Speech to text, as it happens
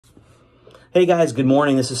Hey guys, good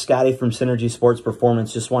morning. This is Scotty from Synergy Sports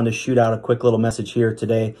Performance. Just wanted to shoot out a quick little message here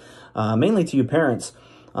today, mainly to you parents.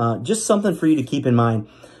 Just something for you to keep in mind.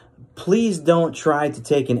 Please don't try to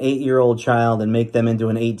take an 8-year-old child and make them into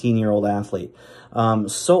an 18-year-old athlete.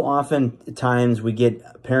 So often times we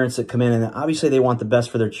get parents that come in and obviously they want the best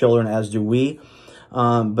for their children, as do we.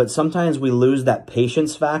 But sometimes we lose that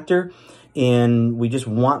patience factor and we just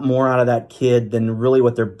want more out of that kid than really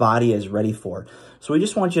what their body is ready for. So we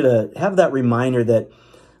just want you to have that reminder that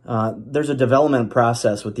there's a development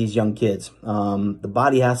process with these young kids. The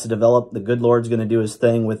body has to develop. The good Lord's going to do his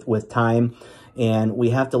thing with time, and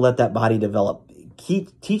we have to let that body develop.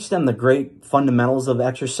 Teach them the great fundamentals of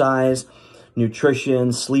exercise,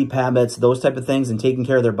 nutrition, sleep habits, those type of things, and taking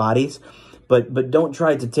care of their bodies. But don't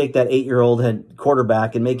try to take that 8-year-old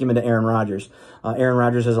quarterback and make him into Aaron Rodgers. Aaron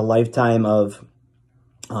Rodgers has a lifetime of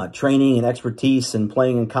training and expertise and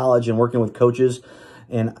playing in college and working with coaches,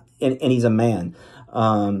 and he's a man.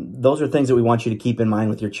 Those are things that we want you to keep in mind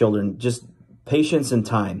with your children. Just patience and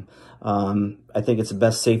time. I think it's the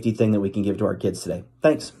best safety thing that we can give to our kids today.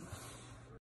 Thanks.